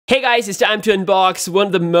Hey guys, it's time to unbox one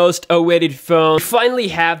of the most awaited phones. We finally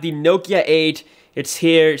have the Nokia 8. It's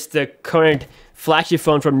here. It's the current flagship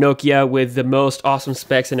phone from Nokia with the most awesome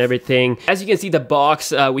specs and everything. As you can see the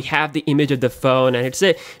box, we have the image of the phone, and it's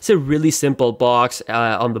a really simple box.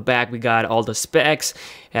 On the back we got all the specs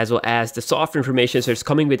as well as the software information. So it's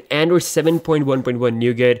coming with Android 7.1.1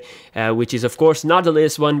 Nougat, which is of course not the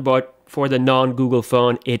latest one, but for the non-Google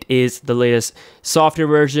phone, it is the latest software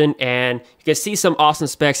version. And you can see some awesome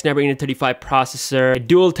specs: Snapdragon 835 processor, a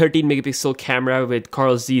dual 13 megapixel camera with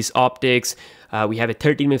Carl Zeiss optics. We have a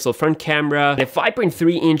 13 megapixel front camera, and a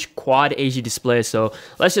 5.3 inch quad HD display. So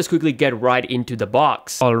let's just quickly get right into the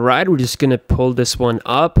box. All right, we're just gonna pull this one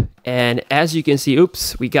up. And as you can see,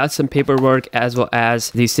 oops, we got some paperwork as well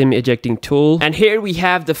as the SIM ejecting tool. And here we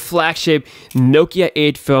have the flagship Nokia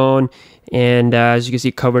 8 phone. And as you can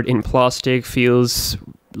see, covered in plastic, feels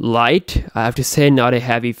light. I have to say, not a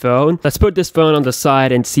heavy phone. Let's put this phone on the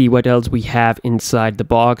side and see what else we have inside the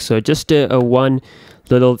box. So just a one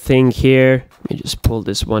little thing here. Let me just pull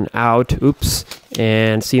this one out. Oops.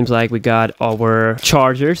 And seems like we got our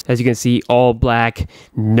chargers. As you can see, all black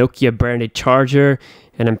Nokia branded charger.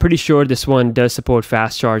 And I'm pretty sure this one does support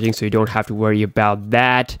fast charging, so you don't have to worry about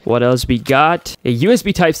that. What else we got? A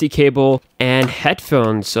USB Type-C cable and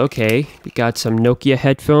headphones. Okay, we got some Nokia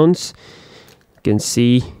headphones. You can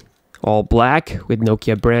see all black with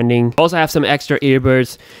Nokia branding. Also have some extra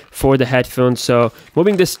earbuds for the headphones. So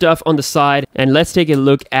moving this stuff on the side, and let's take a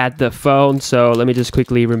look at the phone. So let me just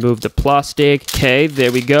quickly remove the plastic. Okay,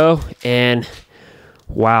 there we go. And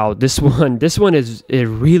wow, this one is a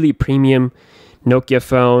really premium Nokia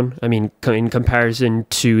phone. I mean, in comparison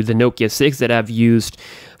to the Nokia 6 that I've used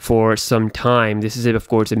for some time, this is of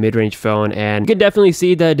course a mid-range phone, and you can definitely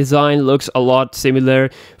see the design looks a lot similar.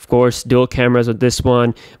 Of course, dual cameras on this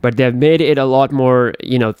one, but they've made it a lot more,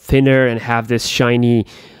 thinner and have this shiny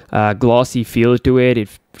glossy feel to it. It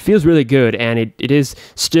feels really good, and it is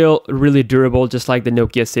still really durable, just like the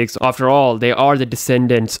Nokia 6. After all, they are the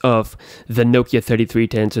descendants of the Nokia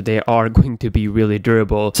 3310, so they are going to be really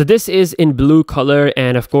durable. So this is in blue color,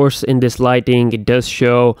 and of course in this lighting it does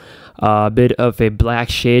show a bit of a black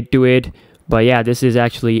shade to it. But yeah, this is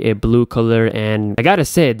actually a blue color, and I gotta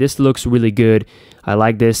say, this looks really good. I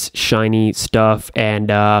like this shiny stuff. And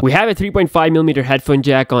we have a 3.5mm headphone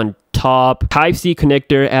jack on top, Type-C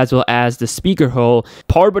connector as well as the speaker hole,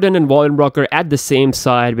 power button and volume rocker at the same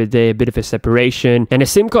side with a bit of a separation, and a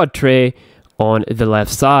SIM card tray on the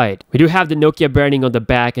left side. We do have the Nokia branding on the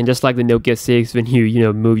back, and just like the Nokia 6, when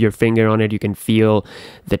you move your finger on it, you can feel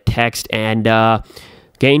the text. And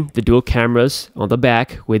again, the dual cameras on the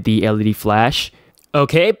back with the LED flash.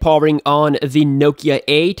 Okay, powering on the Nokia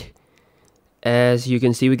 8. As you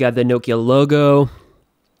can see, we got the Nokia logo,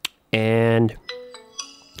 and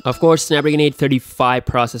of course, Snapdragon 835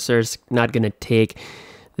 processors, not gonna take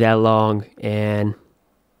that long. And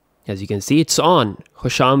as you can see, it's on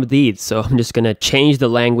Hoshamdid. So I'm just gonna change the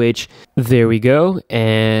language. There we go.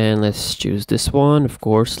 And let's choose this one. Of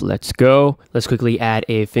course, let's go. Let's quickly add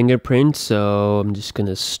a fingerprint. So I'm just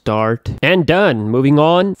gonna start and done. Moving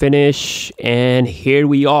on, finish, and here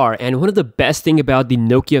we are. And one of the best thing about the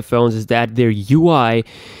Nokia phones is that their UI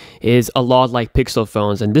is a lot like Pixel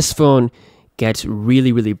phones, and this phone gets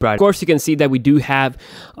really bright. Of course, you can see that we do have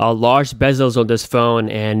large bezels on this phone,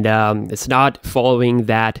 and it's not following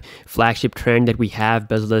that flagship trend that we have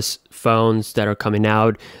bezel-less phones that are coming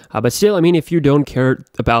out. But still, I mean, if you don't care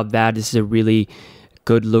about that, this is a really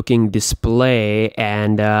good looking display,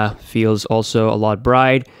 and feels also a lot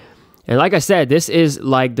bright. And like I said, this is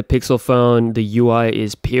like the Pixel phone. The UI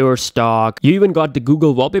is pure stock. You even got the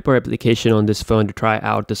Google wallpaper application on this phone to try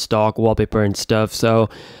out the stock wallpaper and stuff. So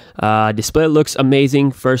display looks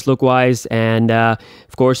amazing first look wise. And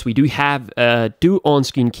of course, we do have two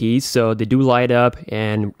on-screen keys, so they do light up.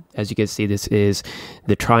 And as you can see, this is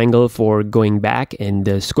the triangle for going back and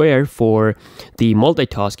the square for the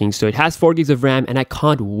multitasking. So it has 4 gigs of RAM, and I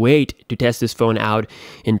can't wait to test this phone out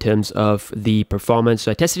in terms of the performance.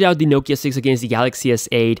 So I tested out the Nokia 6 against the Galaxy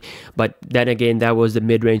S8, but then again, that was the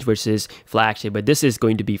mid-range versus flagship. But this is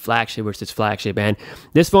going to be flagship versus flagship, and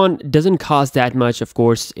this phone doesn't cost that much. Of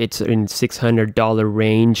course, it's in $600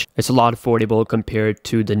 range. It's a lot affordable compared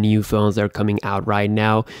to the new phones that are coming out right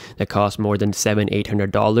now that cost more than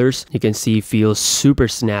 $700-800. You can see feels super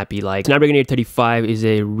snappy. Like Snapdragon 835 is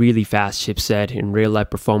a really fast chipset. In real life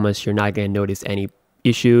performance, you're not going to notice any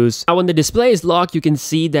issues. Now when the display is locked, you can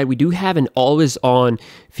see that we do have an always on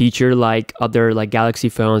feature like other Galaxy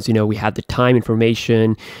phones. You know, we have the time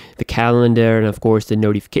information, the calendar, and of course the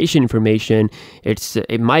notification information.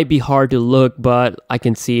 It might be hard to look, but I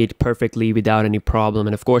can see it perfectly without any problem.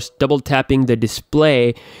 And of course, double tapping the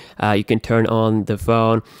display, you can turn on the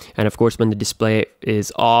phone. And of course, when the display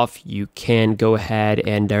is off, you can go ahead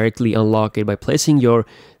and directly unlock it by placing your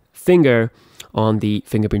finger on the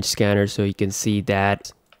fingerprint scanner. So you can see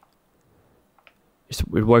that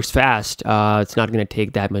it works fast. It's not going to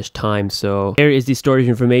take that much time. So here is the storage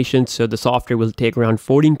information. So the software will take around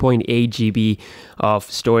 14.8 GB of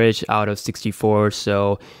storage out of 64.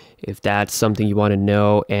 So if that's something you want to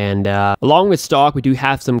know. And along with stock, we do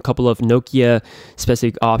have some couple of Nokia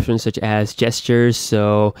specific options such as gestures.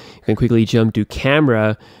 So you can quickly jump to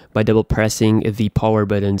camera by double pressing the power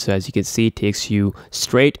button. So as you can see, it takes you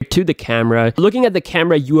straight to the camera. Looking at the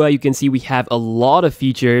camera UI, you can see we have a lot of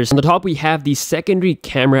features. On the top, we have the secondary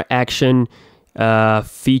camera action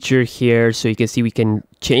feature here. So you can see we can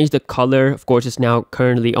change the color. Of course, it's now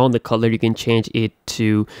currently on the color. You can change it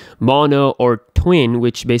to mono or twin,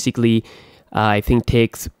 which basically I think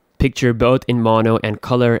takes picture both in mono and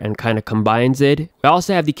color and kind of combines it. We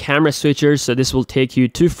also have the camera switchers, so this will take you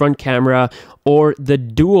to front camera or the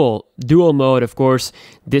dual mode. Of course,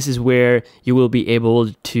 this is where you will be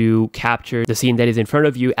able to capture the scene that is in front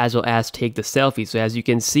of you as well as take the selfie. So as you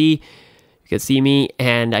can see me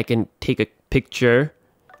and I can take a picture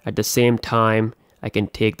at the same time I can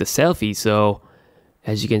take the selfie. So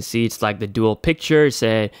as you can see, it's like the dual picture. It's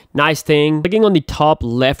a nice thing. Clicking on the top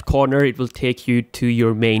left corner, it will take you to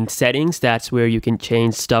your main settings. That's where you can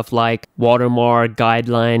change stuff like watermark,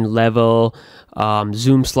 guideline, level,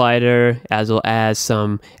 zoom slider, as well as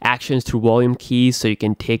some actions through volume keys. So you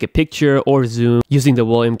can take a picture or zoom using the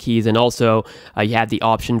volume keys. And also you have the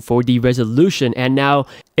option for the resolution. And now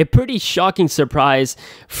a pretty shocking surprise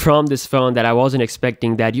from this phone that I wasn't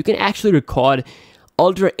expecting, that you can actually record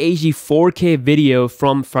Ultra HD 4K video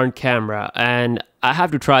from front camera. And I have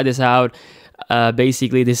to try this out.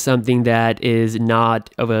 Basically, this is something that is not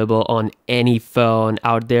available on any phone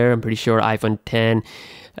out there. I'm pretty sure iPhone 10,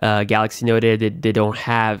 Galaxy Note 8, they don't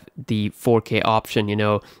have the 4K option. You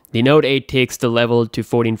know, the Note 8 takes the level to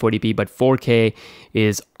 1440p, but 4K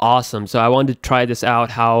is awesome. So I wanted to try this out,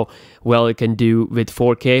 how well it can do with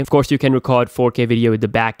 4K. Of course, you can record 4K video with the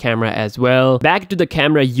back camera as well. Back to the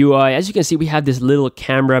camera UI, as you can see, we have this little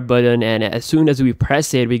camera button, and as soon as we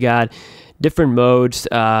press it, we got different modes.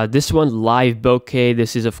 This one, live bokeh.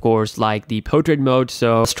 This is of course like the portrait mode.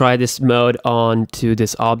 So let's try this mode on to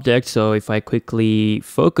this object. So if I quickly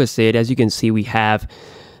focus it, as you can see, we have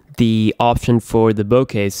the option for the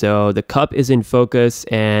bokeh. So the cup is in focus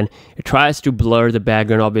and it tries to blur the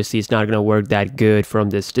background. Obviously, it's not going to work that good from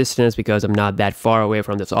this distance because I'm not that far away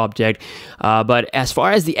from this object. But as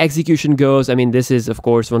far as the execution goes, I mean, this is of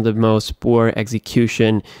course one of the most poor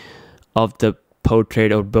execution of the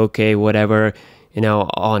portrait or bokeh, whatever, you know,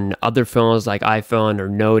 on other phones like iPhone or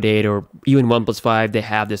Note 8 or even OnePlus 5, they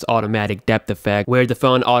have this automatic depth effect where the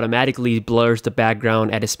phone automatically blurs the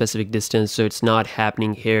background at a specific distance. So it's not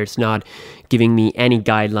happening here. It's not giving me any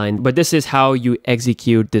guideline. But this is how you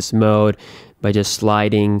execute this mode, by just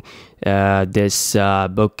sliding this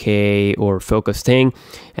bokeh or focus thing.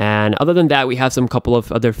 And other than that, we have some couple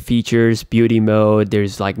of other features. Beauty mode,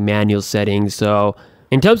 there's like manual settings. So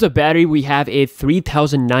in terms of battery, we have a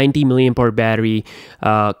 3090 mAh battery,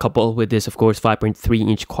 coupled with this, of course,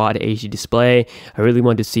 5.3-inch Quad HD display. I really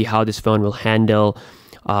want to see how this phone will handle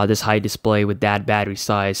this high display with that battery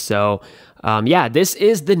size. So yeah, this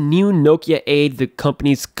is the new Nokia 8, the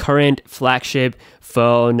company's current flagship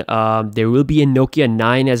phone. There will be a Nokia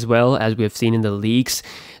 9 as well, as we have seen in the leaks.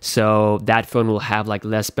 So that phone will have like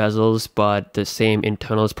less bezels, but the same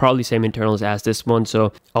internals, probably same internals as this one.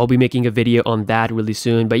 So I'll be making a video on that really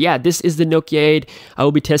soon. But yeah, this is the Nokia 8. I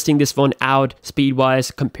will be testing this phone out speed-wise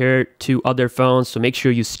compared to other phones. So make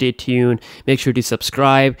sure you stay tuned. Make sure to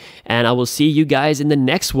subscribe, and I will see you guys in the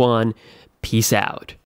next one. Peace out.